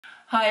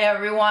Hi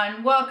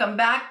everyone, welcome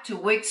back to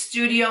Wig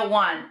Studio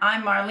 1.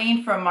 I'm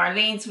Marlene from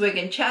Marlene's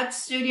Wig Chat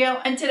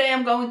Studio, and today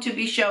I'm going to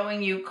be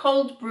showing you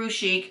Cold Brew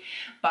Chic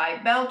by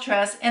Belle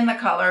Tress in the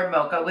color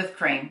Mocha with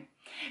Cream.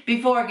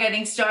 Before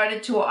getting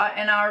started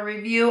in our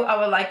review, I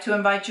would like to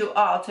invite you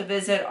all to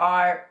visit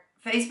our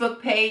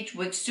Facebook page,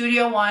 Wig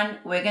Studio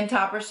 1 Wig and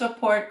Topper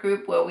Support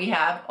Group, where we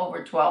have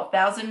over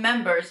 12,000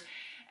 members.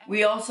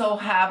 We also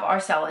have our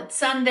Salad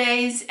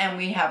Sundays and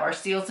we have our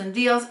Steals and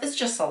Deals. It's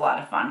just a lot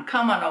of fun.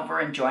 Come on over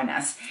and join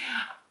us.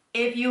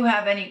 If you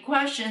have any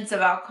questions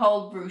about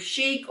Cold Brew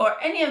Chic or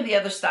any of the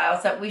other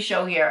styles that we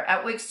show here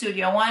at Wig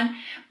Studio 1,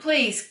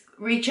 please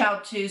reach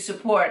out to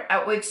support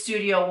at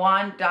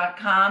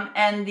wigstudio1.com,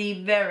 and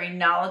the very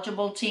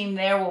knowledgeable team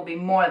there will be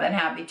more than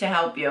happy to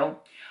help you.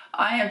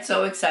 I am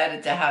so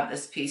excited to have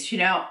this piece. You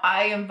know,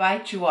 I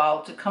invite you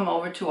all to come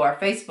over to our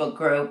Facebook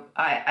group.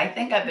 I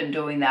think I've been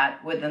doing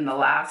that within the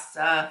last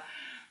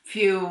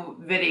few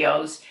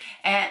videos.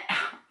 And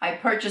I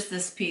purchased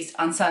this piece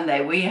on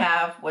Sunday. We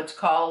have what's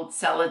called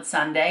Salad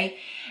Sunday.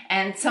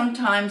 And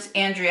sometimes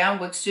Andrea on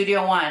Wig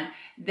Studio 1,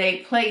 they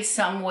place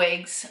some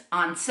wigs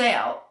on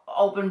sale,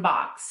 open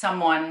box.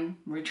 Someone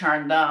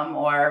returned them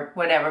or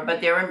whatever,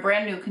 but they're in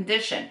brand new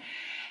condition.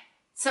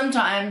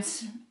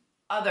 Sometimes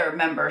other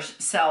members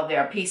sell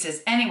their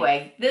pieces.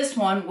 Anyway, this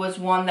one was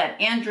one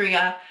that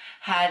Andrea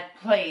had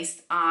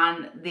placed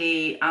on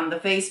the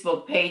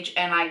Facebook page,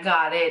 and I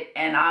got it,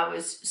 and I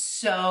was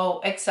so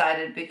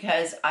excited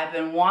because I've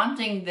been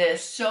wanting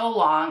this so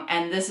long,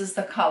 and this is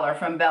the color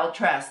from Belle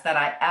Tress that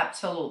I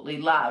absolutely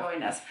love.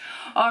 Join us.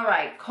 All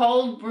right,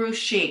 Cold Brew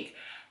Chic.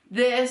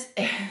 This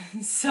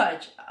is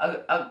such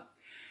a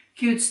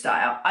cute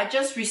style. I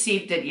just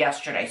received it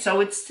yesterday,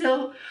 so it's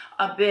still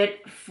a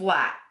bit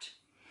flat.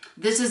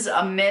 This is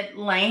a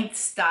mid-length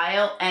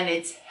style, and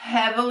it's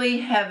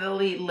heavily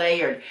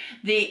layered.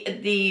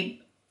 The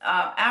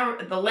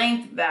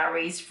length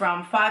varies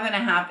from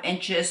 5.5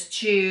 inches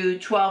to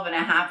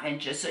 12.5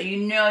 inches, so you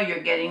know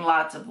you're getting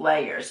lots of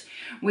layers.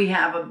 We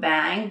have a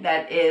bang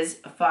that is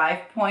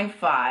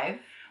 5.5.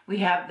 We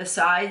have the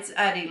sides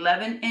at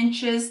 11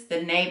 inches,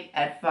 the nape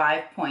at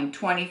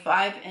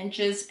 5.25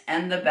 inches,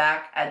 and the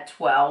back at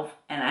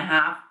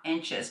 12.5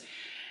 inches.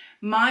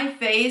 My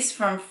face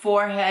from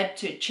forehead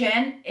to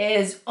chin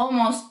is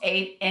almost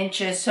 8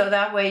 inches, so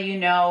that way you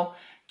know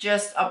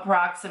just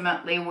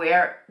approximately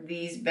where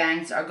these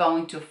bangs are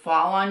going to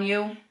fall on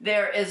you.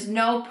 There is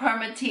no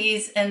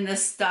permatease in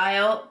this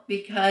style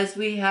because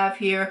we have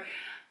here,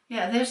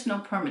 there's no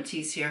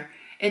permatease here.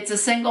 It's a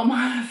single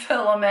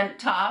monofilament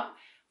top.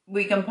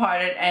 We can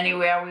part it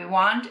anywhere we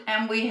want,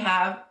 and we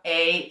have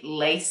a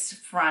lace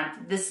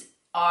front. These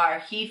are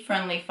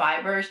heat-friendly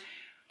fibers.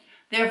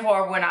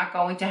 Therefore, we're not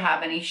going to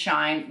have any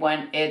shine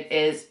when it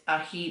is a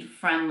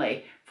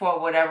heat-friendly. For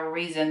whatever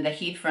reason, the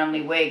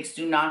heat-friendly wigs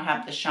do not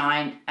have the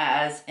shine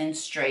as in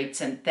straight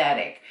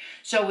synthetic.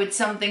 So it's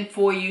something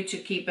for you to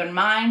keep in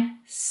mind.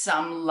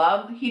 Some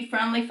love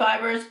heat-friendly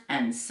fibers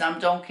and some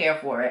don't care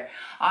for it.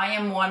 I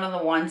am one of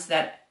the ones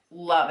that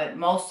love it.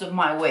 Most of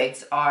my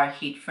wigs are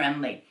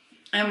heat-friendly.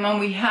 And when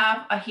we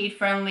have a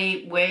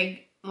heat-friendly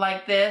wig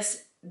like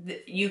this,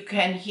 you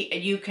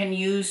can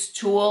use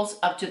tools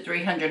up to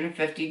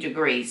 350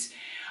 degrees.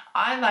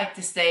 I like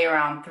to stay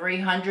around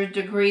 300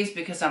 degrees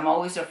because I'm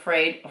always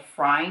afraid of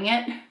frying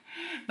it.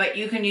 But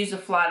you can use a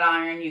flat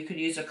iron, you could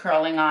use a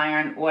curling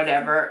iron,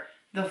 whatever.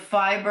 The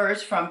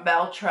fibers from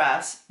Belle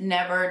Tress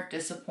never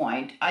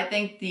disappoint. I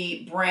think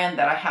the brand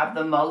that I have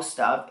the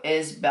most of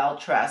is Belle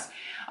Tress.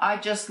 I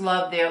just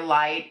love their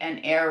light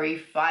and airy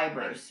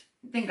fibers.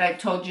 I think I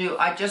told you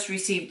I just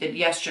received it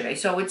yesterday,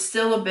 so it's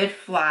still a bit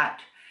flat.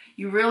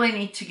 You really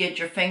need to get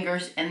your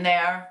fingers in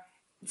there,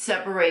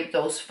 separate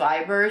those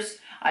fibers.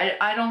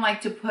 I don't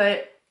like to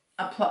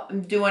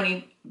do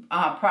any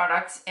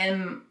products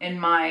in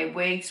my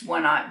wigs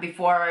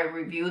before I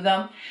review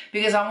them,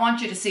 because I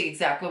want you to see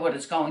exactly what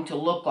it's going to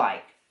look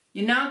like.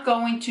 You're not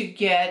going to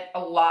get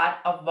a lot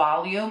of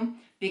volume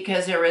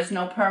because there is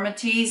no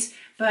permatease,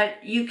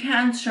 but you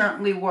can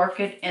certainly work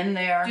it in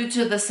there. Due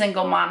to the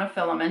single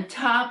monofilament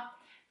top,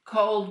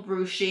 Cold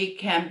Brew Chic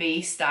can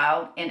be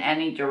styled in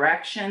any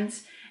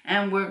directions.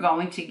 And we're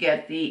going to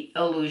get the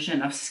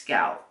illusion of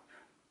scalp.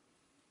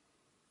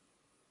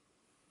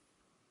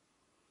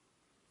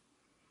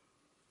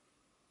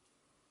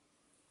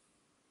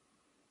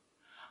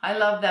 I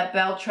love that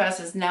Belle Tress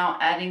is now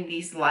adding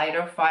these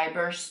lighter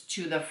fibers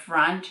to the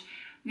front.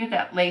 Look at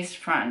that lace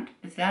front.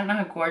 Is that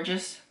not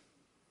gorgeous?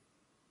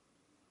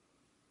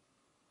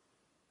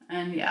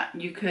 And yeah,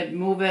 you could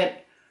move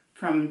it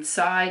from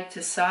side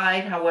to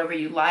side however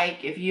you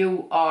like. If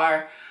you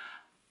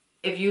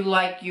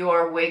like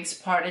your wigs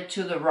parted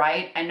to the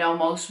right, I know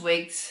most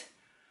wigs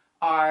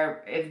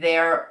are, if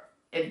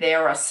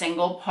they're a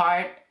single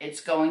part,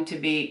 it's going to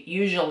be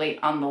usually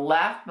on the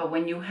left, but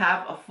when you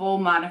have a full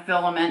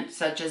monofilament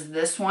such as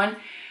this one,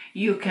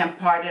 you can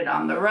part it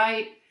on the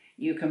right,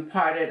 you can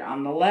part it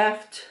on the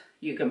left,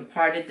 you can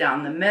part it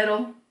down the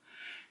middle,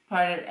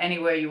 part it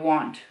anywhere you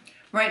want.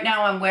 Right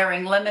now I'm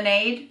wearing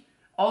Lemonade,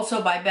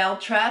 also by Belle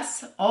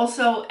Tress,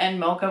 also in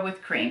Mocha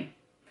with Cream.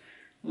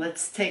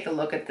 Let's take a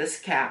look at this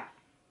cap.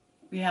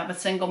 We have a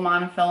single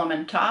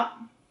monofilament top,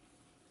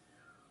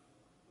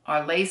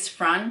 our lace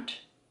front,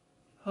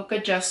 hook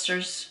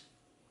adjusters,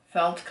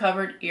 felt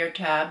covered ear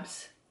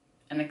tabs,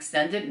 an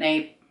extended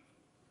nape,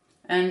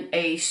 and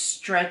a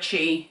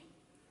stretchy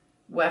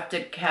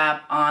wefted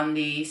cap on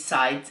the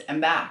sides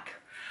and back.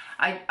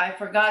 I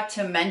forgot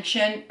to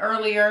mention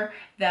earlier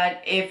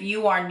that if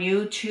you are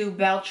new to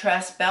Belle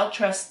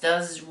Tress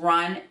does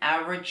run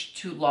average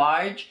to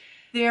large.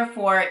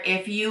 Therefore,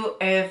 if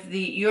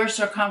your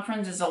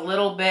circumference is a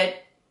little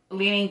bit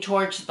leaning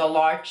towards the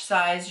large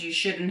size, you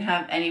shouldn't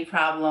have any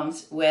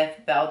problems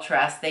with Belle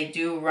Tress. They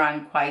do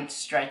run quite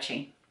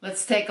stretchy.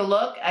 Let's take a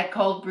look at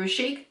Cold Brew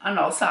Chic on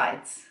all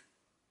sides.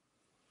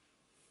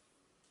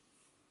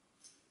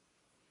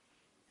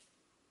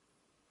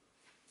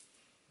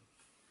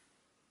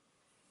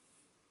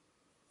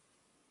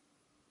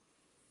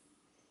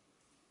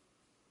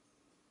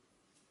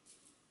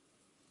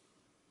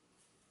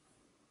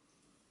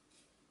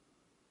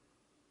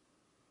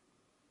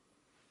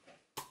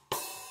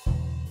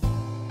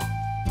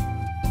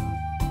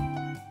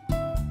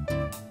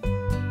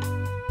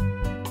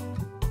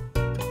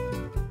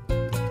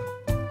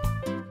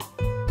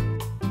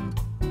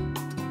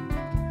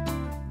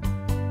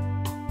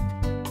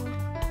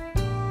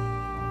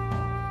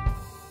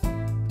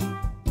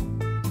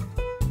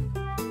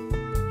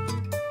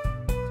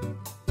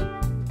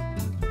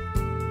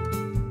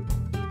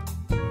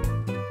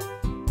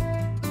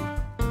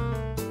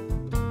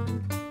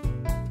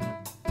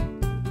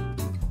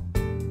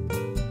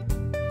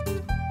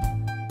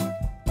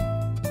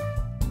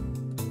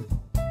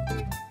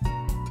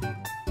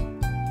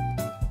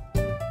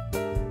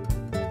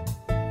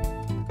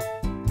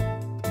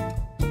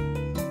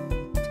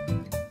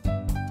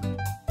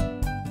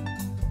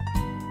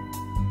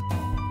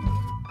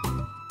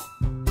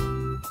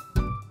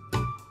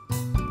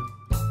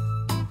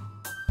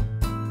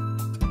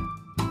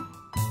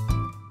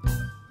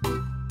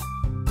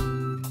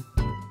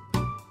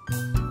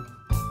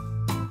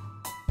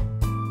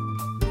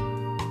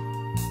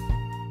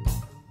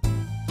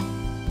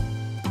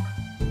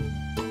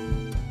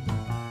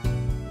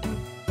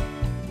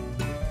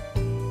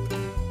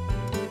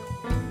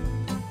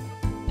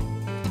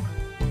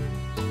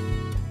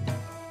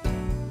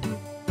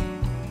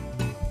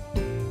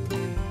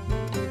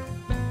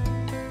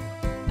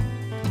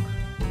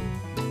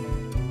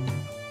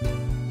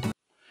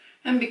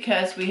 And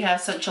because we have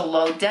such a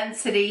low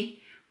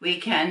density, we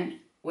can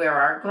wear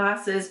our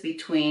glasses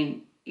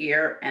between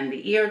ear and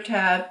the ear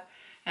tab,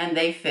 and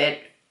they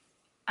fit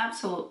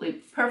absolutely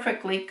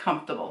perfectly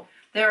comfortable.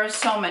 There are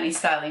so many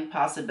styling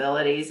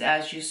possibilities,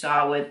 as you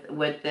saw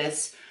with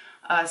this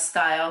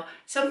style.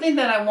 Something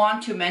that I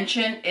want to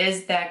mention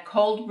is that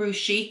Cold Brew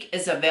Chic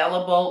is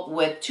available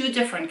with two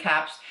different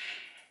caps.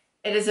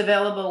 It is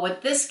available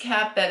with this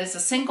cap that is a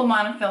single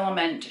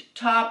monofilament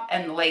top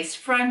and lace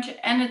front,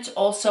 and it's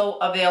also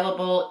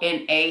available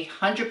in a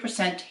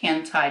 100%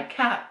 hand-tied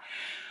cap,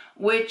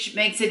 which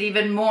makes it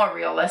even more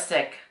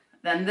realistic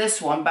than this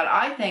one. But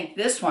I think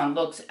this one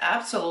looks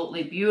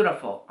absolutely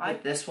beautiful. I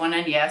like this one,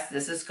 and yes,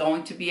 this is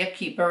going to be a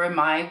keeper in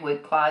my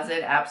wig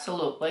closet,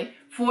 absolutely.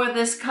 For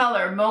this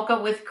color, Mocha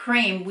with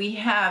Cream, we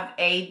have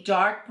a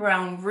dark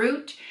brown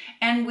root,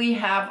 and we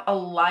have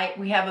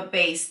a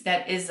base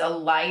that is a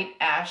light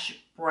ash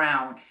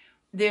brown.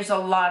 There's a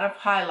lot of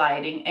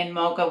highlighting in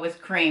Mocha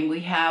with Cream.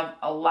 We have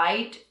a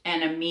light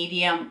and a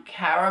medium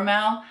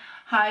caramel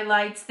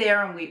highlights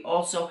there, and we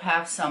also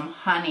have some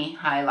honey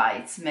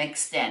highlights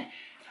mixed in.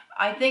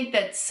 I think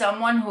that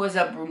someone who is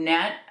a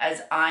brunette,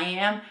 as I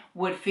am,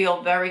 would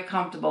feel very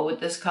comfortable with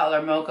this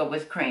color, Mocha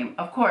with Cream.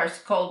 Of course,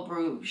 Cold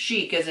Brew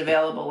Chic is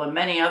available in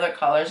many other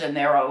colors, and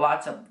there are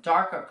lots of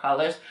darker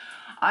colors.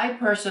 I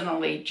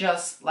personally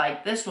just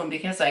like this one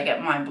because I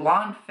get my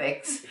blonde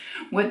fix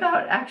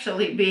without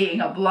actually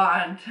being a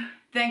blonde.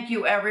 Thank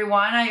you,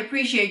 everyone. I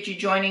appreciate you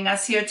joining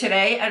us here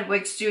today at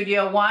Wig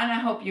Studio 1. I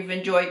hope you've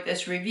enjoyed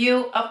this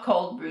review of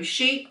Cold Brew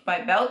Chic by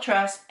Belle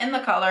Tress in the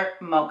color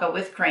Mocha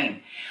with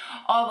Cream.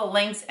 All the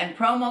links and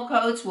promo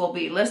codes will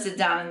be listed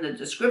down in the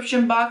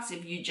description box.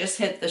 If you just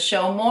hit the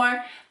show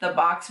more, the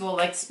box will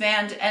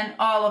expand, and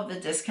all of the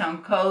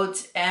discount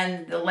codes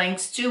and the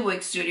links to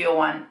Wig Studio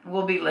 1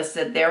 will be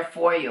listed there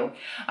for you.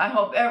 I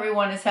hope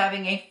everyone is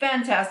having a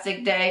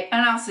fantastic day,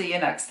 and I'll see you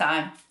next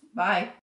time. Bye.